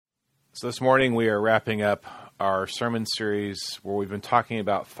So this morning we are wrapping up our sermon series where we've been talking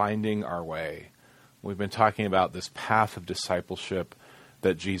about finding our way. We've been talking about this path of discipleship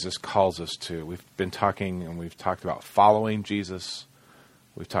that Jesus calls us to. We've been talking and we've talked about following Jesus.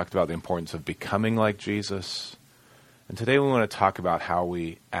 We've talked about the importance of becoming like Jesus. And today we want to talk about how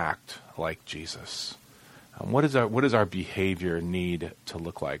we act like Jesus. What does our behavior need to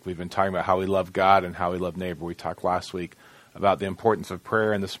look like? We've been talking about how we love God and how we love neighbor. We talked last week about the importance of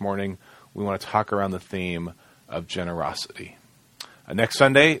prayer, and this morning we want to talk around the theme of generosity. Next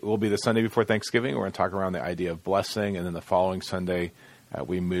Sunday will be the Sunday before Thanksgiving. We're going to talk around the idea of blessing, and then the following Sunday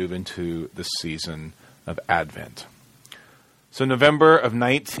we move into the season of Advent. So November of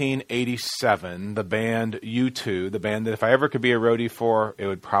 1987, the band U2, the band that if I ever could be a roadie for, it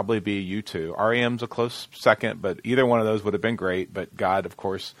would probably be U2. REM's a close second, but either one of those would have been great. But God, of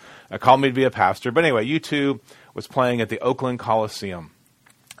course, called me to be a pastor. But anyway, U2 was playing at the Oakland Coliseum,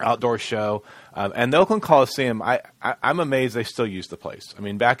 outdoor show. And the Oakland Coliseum, I'm amazed they still use the place. I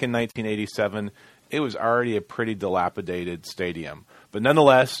mean, back in 1987, it was already a pretty dilapidated stadium. But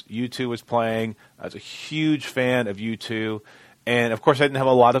nonetheless, U2 was playing. I was a huge fan of U2. And, of course, I didn't have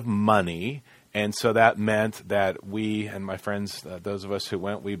a lot of money. And so that meant that we and my friends, those of us who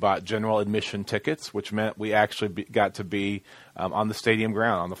went, we bought general admission tickets, which meant we actually got to be on the stadium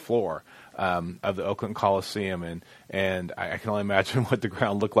ground, on the floor of the Oakland Coliseum. And I can only imagine what the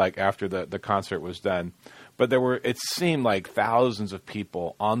ground looked like after the concert was done. But it seemed like thousands of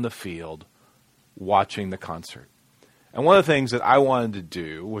people on the field watching the concert. And one of the things that I wanted to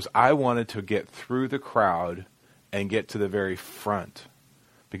do was I wanted to get through the crowd and get to the very front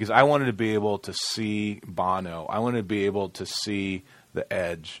because I wanted to be able to see Bono. I wanted to be able to see the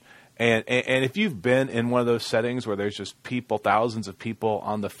Edge. And if you've been in one of those settings where there's just people, thousands of people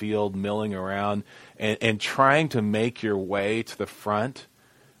on the field milling around and trying to make your way to the front,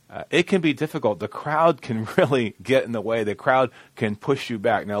 it can be difficult. The crowd can really get in the way. The crowd can push you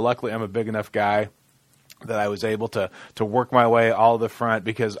back. Now, luckily, I'm a big enough guy that I was able to work my way all the front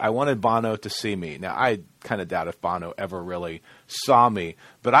because I wanted Bono to see me. Now, I kind of doubt if Bono ever really saw me,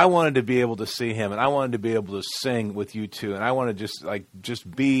 but I wanted to be able to see him, and I wanted to be able to sing with U2, and I wanted to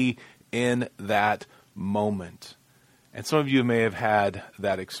just be in that moment. And some of you may have had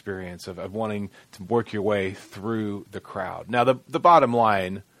that experience of wanting to work your way through the crowd. Now, the bottom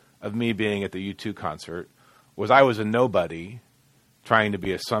line of me being at the U2 concert was I was a nobody trying to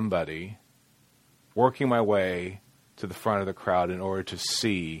be a somebody, working my way to the front of the crowd in order to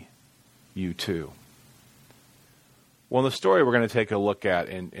see U2. Well, in the story we're going to take a look at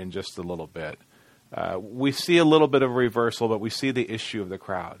in just a little bit, we see a little bit of a reversal, but we see the issue of the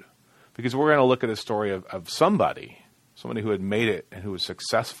crowd. Because we're going to look at a story of somebody who had made it and who was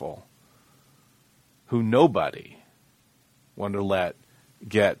successful, who nobody wanted to let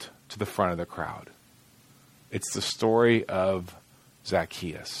get to the front of the crowd. It's the story of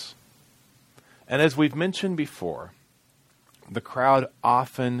Zacchaeus. And as we've mentioned before, the crowd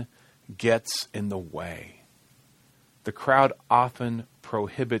often gets in the way. The crowd often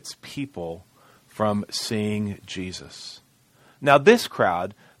prohibits people from seeing Jesus. Now, this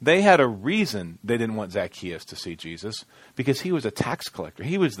crowd, they had a reason they didn't want Zacchaeus to see Jesus, because he was a tax collector.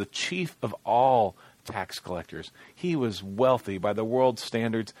 He was the chief of all tax collectors. He was wealthy. By the world's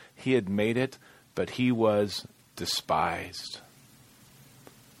standards, he had made it, but he was despised.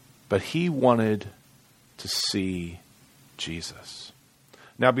 But he wanted to see Jesus.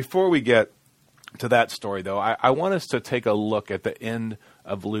 Now, before we get to that story, though, I want us to take a look at the end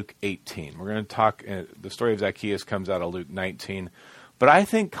of Luke 18. We're going to talk, the story of Zacchaeus comes out of Luke 19, but I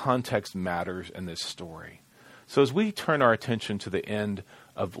think context matters in this story. So as we turn our attention to the end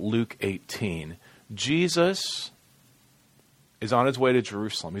of Luke 18, Jesus is on his way to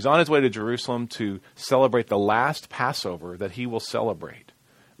Jerusalem. He's on his way to Jerusalem to celebrate the last Passover that he will celebrate.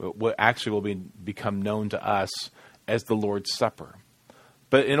 What actually will become known to us as the Lord's Supper.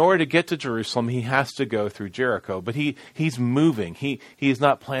 But in order to get to Jerusalem, he has to go through Jericho. But he's moving. He is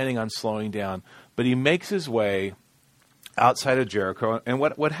not planning on slowing down. But he makes his way outside of Jericho. And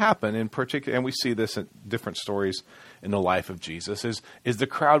what happened in particular, and we see this in different stories in the life of Jesus, is the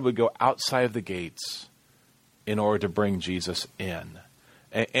crowd would go outside of the gates in order to bring Jesus in.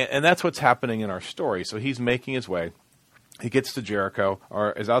 And that's what's happening in our story. So he's making his way. He gets to Jericho,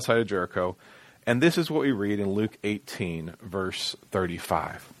 or is outside of Jericho, and this is what we read in Luke 18, verse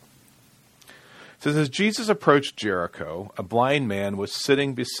 35. It says, as Jesus approached Jericho, a blind man was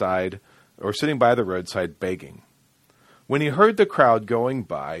sitting by the roadside begging. When he heard the crowd going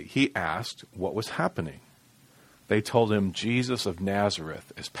by, he asked what was happening. They told him, Jesus of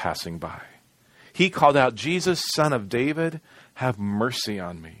Nazareth is passing by. He called out, Jesus, son of David, have mercy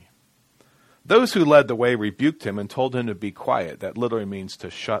on me. Those who led the way rebuked him and told him to be quiet. That literally means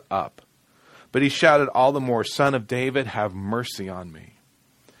to shut up. But he shouted all the more, "Son of David, have mercy on me."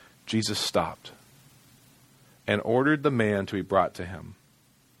 Jesus stopped and ordered the man to be brought to him.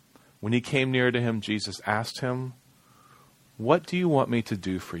 When he came near to him, Jesus asked him, "What do you want me to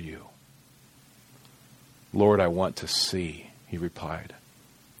do for you?" "Lord, I want to see," he replied.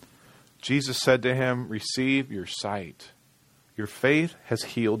 Jesus said to him, "Receive your sight. Your faith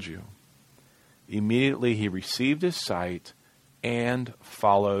has healed you." Immediately he received his sight and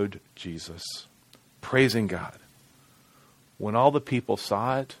followed Jesus, praising God. When all the people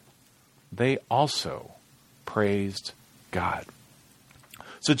saw it, they also praised God.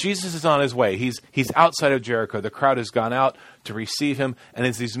 So Jesus is on his way. He's outside of Jericho. The crowd has gone out to receive him. And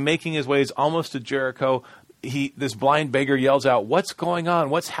as he's making his ways almost to Jericho, this blind beggar yells out, "What's going on?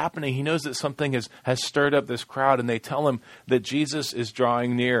 What's happening?" He knows that something has stirred up this crowd, and they tell him that Jesus is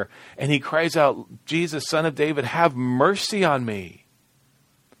drawing near. And he cries out, "Jesus, Son of David, have mercy on me."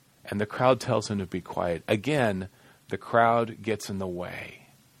 And the crowd tells him to be quiet. Again, the crowd gets in the way.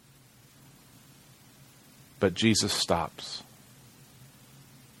 But Jesus stops.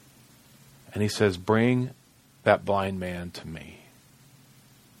 And he says, "Bring that blind man to me.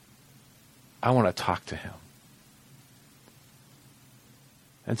 I want to talk to him."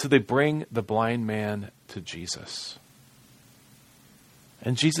 And so they bring the blind man to Jesus.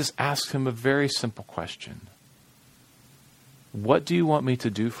 And Jesus asks him a very simple question. "What do you want me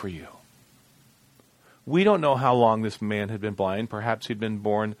to do for you?" We don't know how long this man had been blind. Perhaps he'd been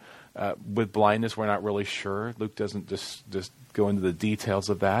born with blindness. We're not really sure. Luke doesn't just go into the details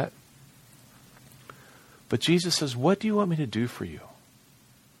of that. But Jesus says, "What do you want me to do for you?"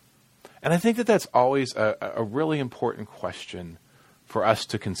 And I think that that's always a really important question for us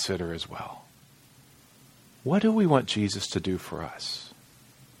to consider as well. What do we want Jesus to do for us?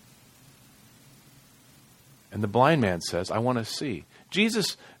 And the blind man says, "I want to see."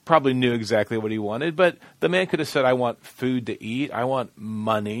 Jesus probably knew exactly what he wanted, but the man could have said, "I want food to eat, I want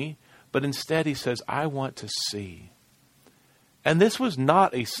money." But instead he says, "I want to see." And this was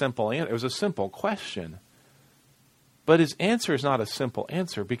not a simple answer. It was a simple question. But his answer is not a simple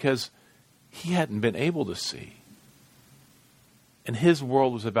answer because he hadn't been able to see. And his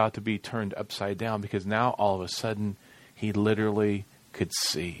world was about to be turned upside down because now all of a sudden he literally could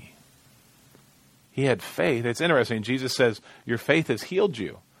see. He had faith. It's interesting. Jesus says, "Your faith has healed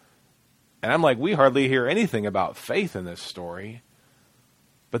you." And I'm like, we hardly hear anything about faith in this story.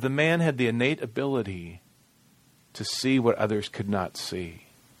 But the man had the innate ability to see what others could not see.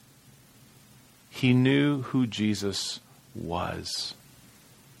 He knew who Jesus was.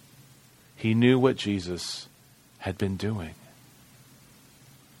 He knew what Jesus had been doing.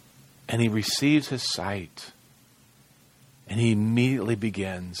 And he receives his sight. And he immediately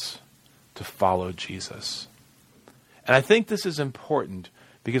begins to follow Jesus. And I think this is important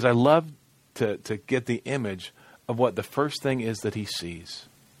because I love to get the image of what the first thing is that he sees.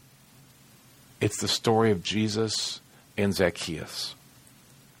 It's the story of Jesus and Zacchaeus.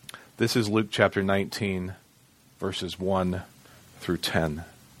 This is Luke chapter 19, verses 1 through 10.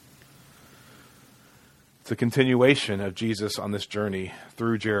 It's a continuation of Jesus on this journey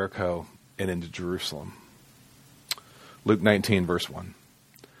through Jericho and into Jerusalem. Luke 19, verse 1.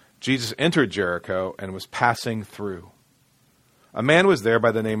 Jesus entered Jericho and was passing through. A man was there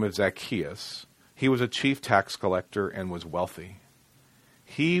by the name of Zacchaeus. He was a chief tax collector and was wealthy.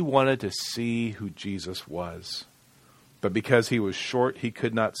 He wanted to see who Jesus was, but because he was short, he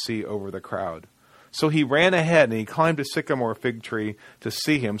could not see over the crowd. So he ran ahead and he climbed a sycamore fig tree to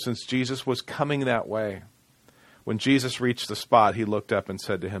see him, since Jesus was coming that way. When Jesus reached the spot, he looked up and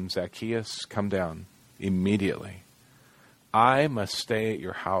said to him, "Zacchaeus, come down immediately. I must stay at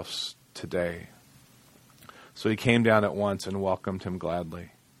your house today." So he came down at once and welcomed him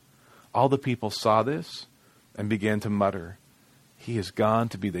gladly. All the people saw this and began to mutter, "He is gone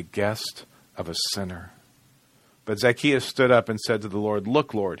to be the guest of a sinner." But Zacchaeus stood up and said to the Lord,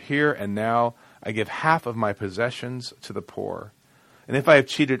 "Look, Lord, here and now I give half of my possessions to the poor. And if I have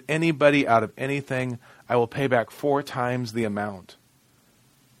cheated anybody out of anything, I will pay back 4 times the amount."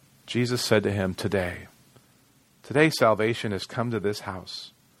 Jesus said to him, Today salvation has come to this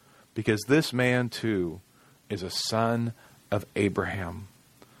house, because this man too is a son of Abraham.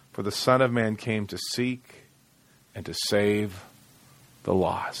 For the Son of Man came to seek and to save the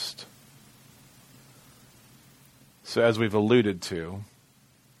lost. So as we've alluded to,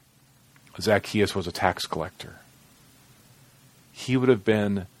 Zacchaeus was a tax collector. He would have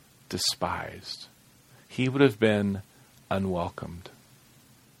been despised. He would have been unwelcomed.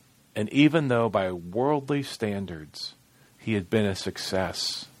 And even though by worldly standards he had been a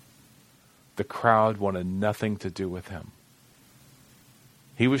success, the crowd wanted nothing to do with him.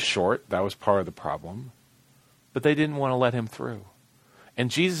 He was short, that was part of the problem, but they didn't want to let him through.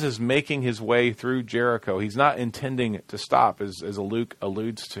 And Jesus is making his way through Jericho. He's not intending to stop, as Luke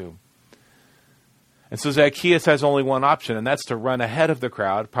alludes to. And so Zacchaeus has only one option, and that's to run ahead of the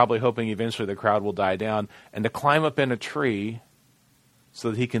crowd, probably hoping eventually the crowd will die down, and to climb up in a tree so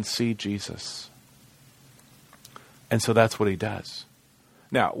that he can see Jesus. And so that's what he does.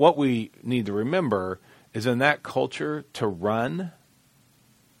 Now, what we need to remember is in that culture, to run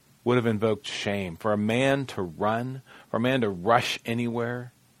would have invoked shame. For a man to run, for a man to rush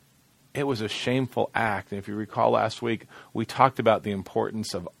anywhere, it was a shameful act. And if you recall last week, we talked about the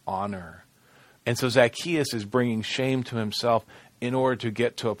importance of honor. And so Zacchaeus is bringing shame to himself in order to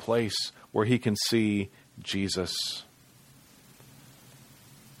get to a place where he can see Jesus.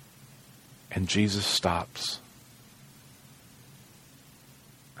 And Jesus stops.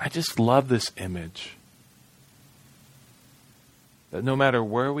 I just love this image. That no matter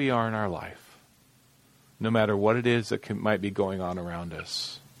where we are in our life, no matter what it is that might be going on around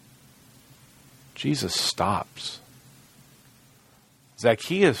us, Jesus stops.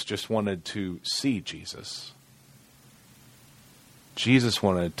 Zacchaeus just wanted to see Jesus. Jesus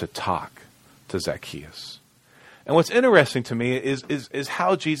wanted to talk to Zacchaeus. And what's interesting to me is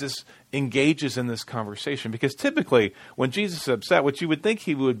how Jesus engages in this conversation. Because typically, when Jesus is upset, which you would think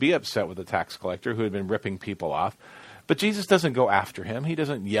he would be upset with the tax collector who had been ripping people off, but Jesus doesn't go after him. He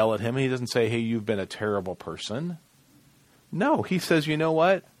doesn't yell at him. He doesn't say, hey, you've been a terrible person. No, he says, you know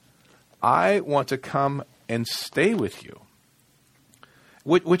what? I want to come and stay with you.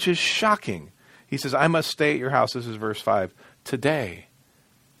 Which is shocking. He says, I must stay at your house. This is verse 5. Today.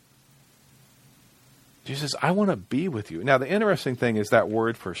 Jesus says, I want to be with you. Now, the interesting thing is that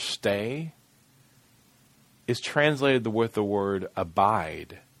word for stay is translated with the word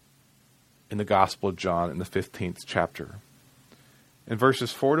abide in the Gospel of John in the 15th chapter. In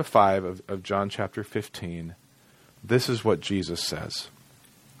verses 4 to 5 of John chapter 15, this is what Jesus says.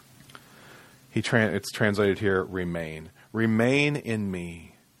 It's translated here, remain. Remain in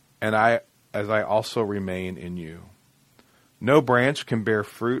me, and as I also remain in you. No branch can bear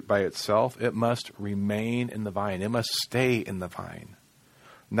fruit by itself. It must remain in the vine. It must stay in the vine.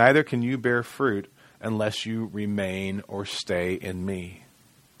 Neither can you bear fruit unless you remain or stay in me.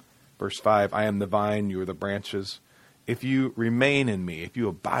 Verse 5, I am the vine, you are the branches. If you remain in me, if you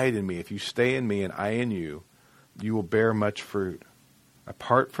abide in me, if you stay in me and I in you, you will bear much fruit.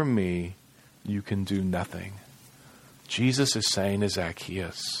 Apart from me, you can do nothing. Jesus is saying to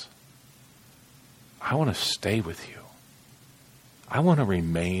Zacchaeus, I want to stay with you. I want to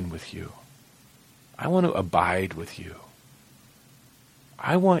remain with you. I want to abide with you.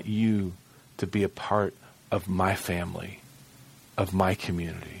 I want you to be a part of my family, of my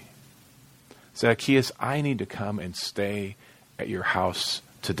community. Zacchaeus, I need to come and stay at your house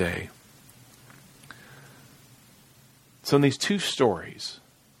today. So in these two stories,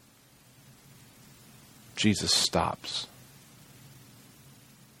 Jesus stops.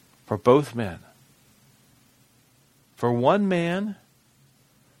 For both men. For one man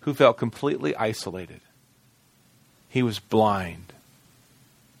who felt completely isolated. He was blind.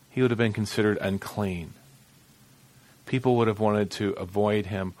 He would have been considered unclean. People would have wanted to avoid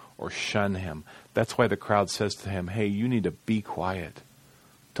him or shun him. That's why the crowd says to him, hey, you need to be quiet.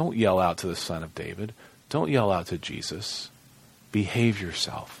 Don't yell out to the Son of David. Don't yell out to Jesus. Behave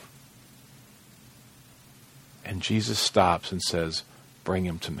yourself. And Jesus stops and says, bring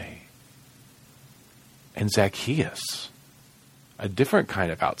him to me. And Zacchaeus, a different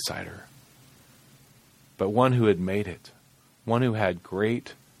kind of outsider, but one who had made it, one who had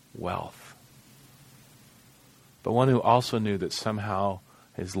great wealth, but one who also knew that somehow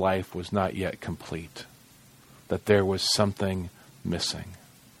his life was not yet complete, that there was something missing.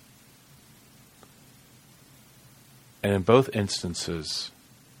 And in both instances,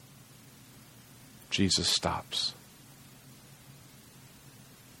 Jesus stops.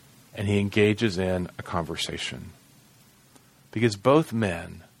 And he engages in a conversation. Because both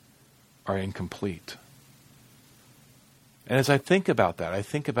men are incomplete. And as I think about that, I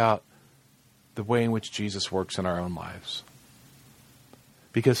think about the way in which Jesus works in our own lives.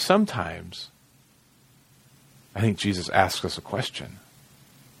 Because sometimes, I think Jesus asks us a question.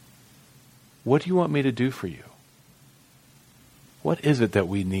 What do you want me to do for you? What is it that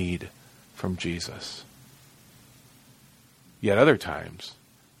we need from Jesus? Yet other times,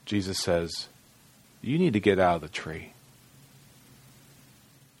 Jesus says, you need to get out of the tree.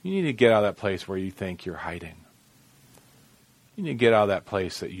 You need to get out of that place where you think you're hiding. You need to get out of that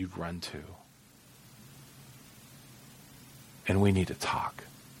place that you've run to. And we need to talk.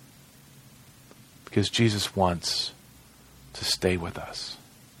 Because Jesus wants to stay with us.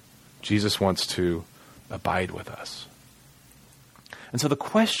 Jesus wants to abide with us. And so the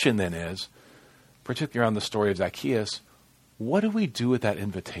question then is, particularly around the story of Zacchaeus, what do we do with that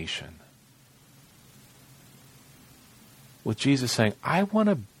invitation? With Jesus saying, I want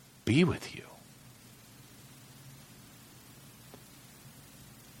to be with you.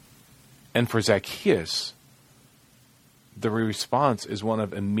 And for Zacchaeus, the response is one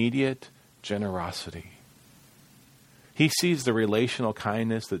of immediate generosity. He sees the relational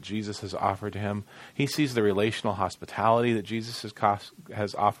kindness that Jesus has offered to him. He sees the relational hospitality that Jesus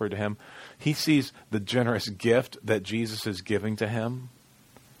has offered to him. He sees the generous gift that Jesus is giving to him.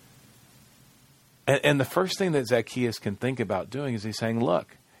 And the first thing that Zacchaeus can think about doing is he's saying,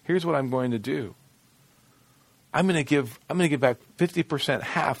 look, here's what I'm going to do. I'm going to give back 50%,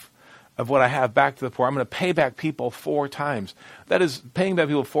 half of what I have, back to the poor. I'm going to pay back people 4 times. That is, paying back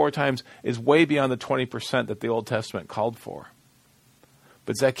people 4 times is way beyond the 20% that the Old Testament called for.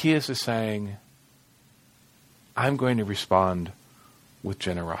 But Zacchaeus is saying, I'm going to respond with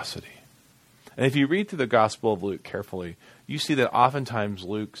generosity. And if you read through the Gospel of Luke carefully, you see that oftentimes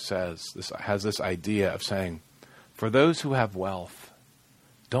Luke has this idea of saying, for those who have wealth,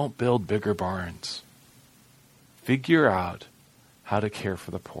 don't build bigger barns. Figure out how to care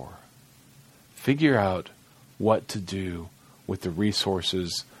for the poor. Figure out what to do with the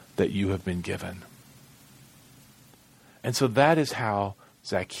resources that you have been given. And so that is how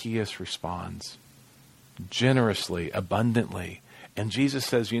Zacchaeus responds. Generously, abundantly. And Jesus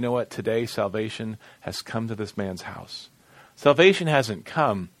says, you know what? Today salvation has come to this man's house. Salvation hasn't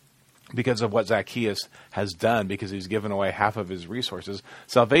come because of what Zacchaeus has done, because he's given away half of his resources.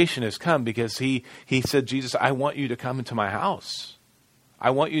 Salvation has come because he said, Jesus, I want you to come into my house. I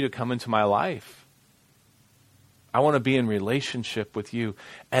want you to come into my life. I want to be in relationship with you.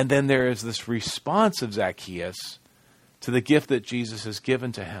 And then there is this response of Zacchaeus to the gift that Jesus has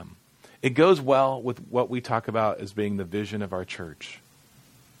given to him. It goes well with what we talk about as being the vision of our church.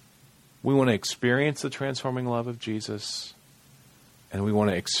 We want to experience the transforming love of Jesus, and we want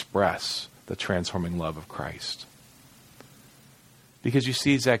to express the transforming love of Christ. Because you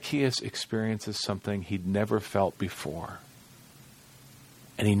see, Zacchaeus experiences something he'd never felt before.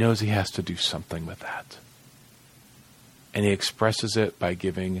 And he knows he has to do something with that. And he expresses it by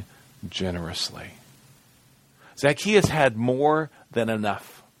giving generously. Zacchaeus had more than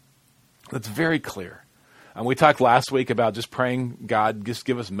enough. That's very clear. And we talked last week about just praying, God, just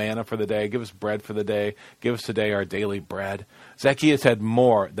give us manna for the day, give us bread for the day, give us today our daily bread. Zacchaeus had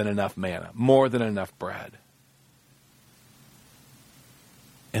more than enough manna, more than enough bread.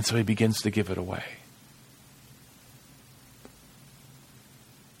 And so he begins to give it away.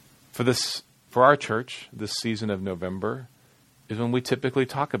 For our church, this season of November is when we typically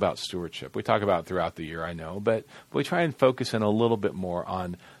talk about stewardship. We talk about it throughout the year, I know, but we try and focus in a little bit more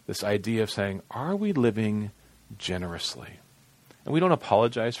on this idea of saying, are we living generously? And we don't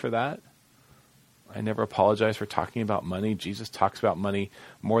apologize for that. I never apologize for talking about money. Jesus talks about money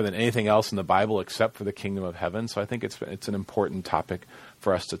more than anything else in the Bible except for the kingdom of heaven. So I think it's an important topic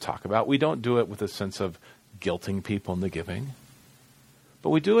for us to talk about. We don't do it with a sense of guilting people into giving. But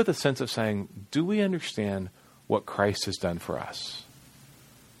we do it with a sense of saying, do we understand what Christ has done for us?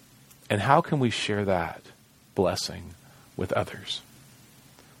 And how can we share that blessing with others?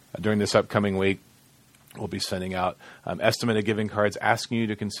 During this upcoming week, we'll be sending out estimated giving cards asking you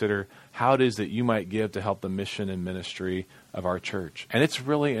to consider how it is that you might give to help the mission and ministry of our church. And it's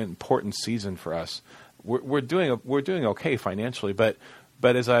really an important season for us. We're doing okay financially, but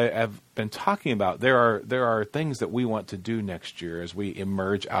as I have been talking about, there are things that we want to do next year as we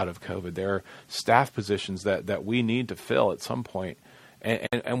emerge out of COVID. There are staff positions that we need to fill at some point,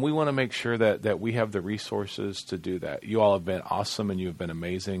 and we want to make sure that we have the resources to do that. You all have been awesome, and you have been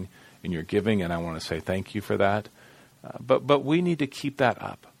amazing in your giving, and I want to say thank you for that. But we need to keep that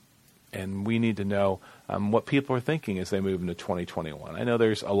up, and we need to know what people are thinking as they move into 2021. I know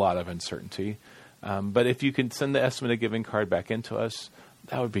there's a lot of uncertainty, but if you can send the estimated giving card back into us,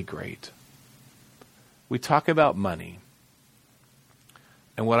 that would be great. We talk about money,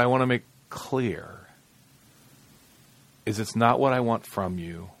 and what I want to make clear is it's not what I want from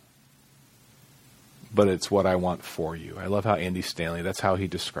you, but it's what I want for you. I love how Andy Stanley, that's how he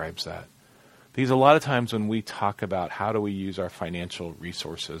describes that. Because a lot of times when we talk about how do we use our financial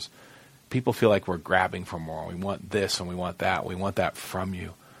resources, people feel like we're grabbing for more. We want this and we want that. We want that from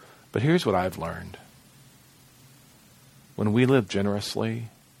you. But here's what I've learned. When we live generously,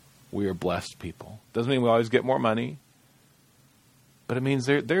 we are blessed people. Doesn't mean we always get more money, but it means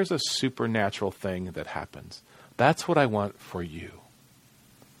there's a supernatural thing that happens. That's what I want for you.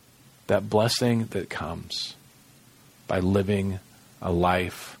 that blessing that comes by living a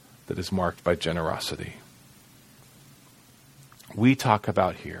life that is marked by generosity. We talk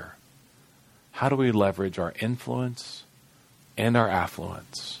about here, how do we leverage our influence and our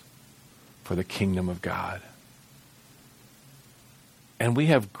affluence for the kingdom of God? And we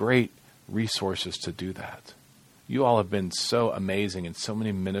have great resources to do that. You all have been so amazing in so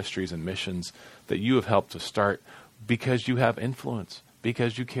many ministries and missions that you have helped to start because you have influence,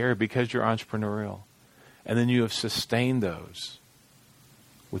 because you care, because you're entrepreneurial. And then you have sustained those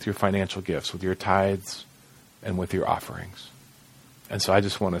with your financial gifts, with your tithes, and with your offerings. And so I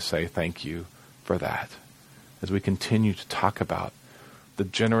just want to say thank you for that as we continue to talk about the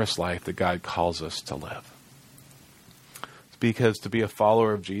generous life that God calls us to live. Because to be a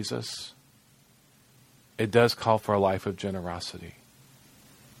follower of Jesus, it does call for a life of generosity.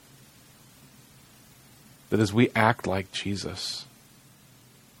 That as we act like Jesus,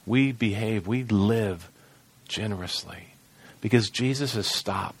 we behave, we live generously. Because Jesus has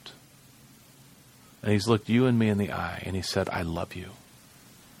stopped. And he's looked you and me in the eye and he said, I love you.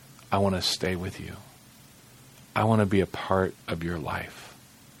 I want to stay with you. I want to be a part of your life.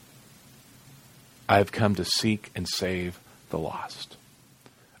 I have come to seek and save the lost.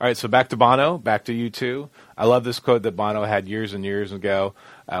 All right, so back to Bono, back to U2. I love this quote that Bono had years and years ago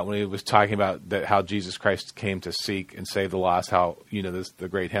when he was talking about how Jesus Christ came to seek and save the lost, how, the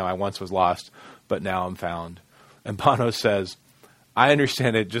great hymn, I once was lost, but now I'm found. And Bono says, I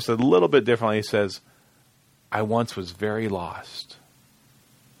understand it just a little bit differently. He says, I once was very lost,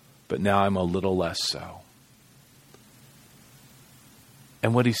 but now I'm a little less so.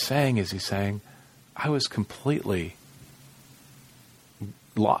 And what he's saying is I was completely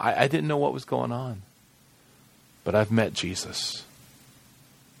lost. I didn't know what was going on. But I've met Jesus.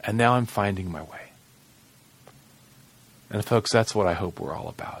 And now I'm finding my way. And folks, that's what I hope we're all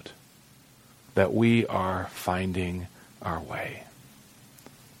about. That we are finding our way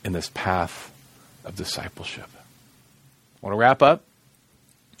in this path of discipleship. I want to wrap up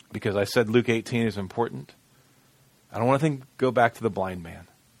because I said Luke 18 is important. I don't want to go back to the blind man.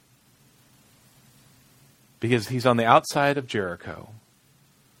 Because he's on the outside of Jericho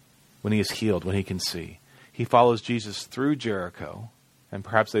when he is healed, when he can see. He follows Jesus through Jericho, and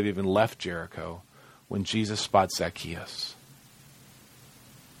perhaps they've even left Jericho, when Jesus spots Zacchaeus.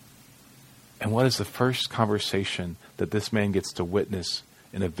 And what is the first conversation that this man gets to witness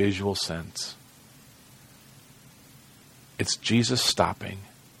in a visual sense? It's Jesus stopping.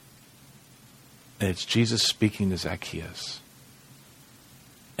 And it's Jesus speaking to Zacchaeus.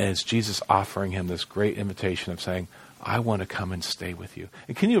 And it's Jesus offering him this great invitation of saying, I want to come and stay with you.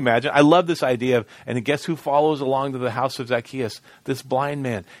 And can you imagine? I love this idea of, and guess who follows along to the house of Zacchaeus? This blind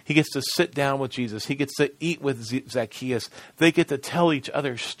man. He gets to sit down with Jesus. He gets to eat with Zacchaeus. They get to tell each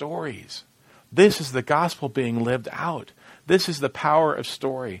other stories. This is the gospel being lived out. This is the power of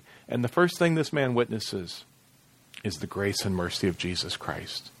story. And the first thing this man witnesses is the grace and mercy of Jesus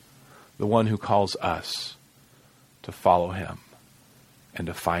Christ, the one who calls us to follow him and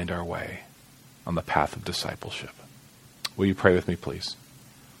to find our way on the path of discipleship. Will you pray with me, please?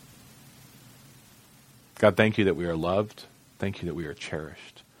 God, thank you that we are loved. Thank you that we are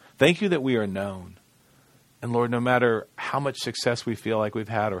cherished. Thank you that we are known. And Lord, no matter how much success we feel like we've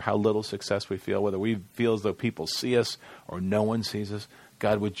had or how little success we feel, whether we feel as though people see us or no one sees us,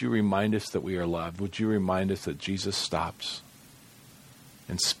 God, would you remind us that we are loved? Would you remind us that Jesus stops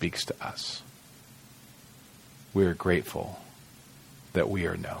and speaks to us? We are grateful that we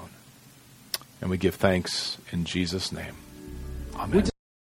are known. And we give thanks in Jesus' name. Amen.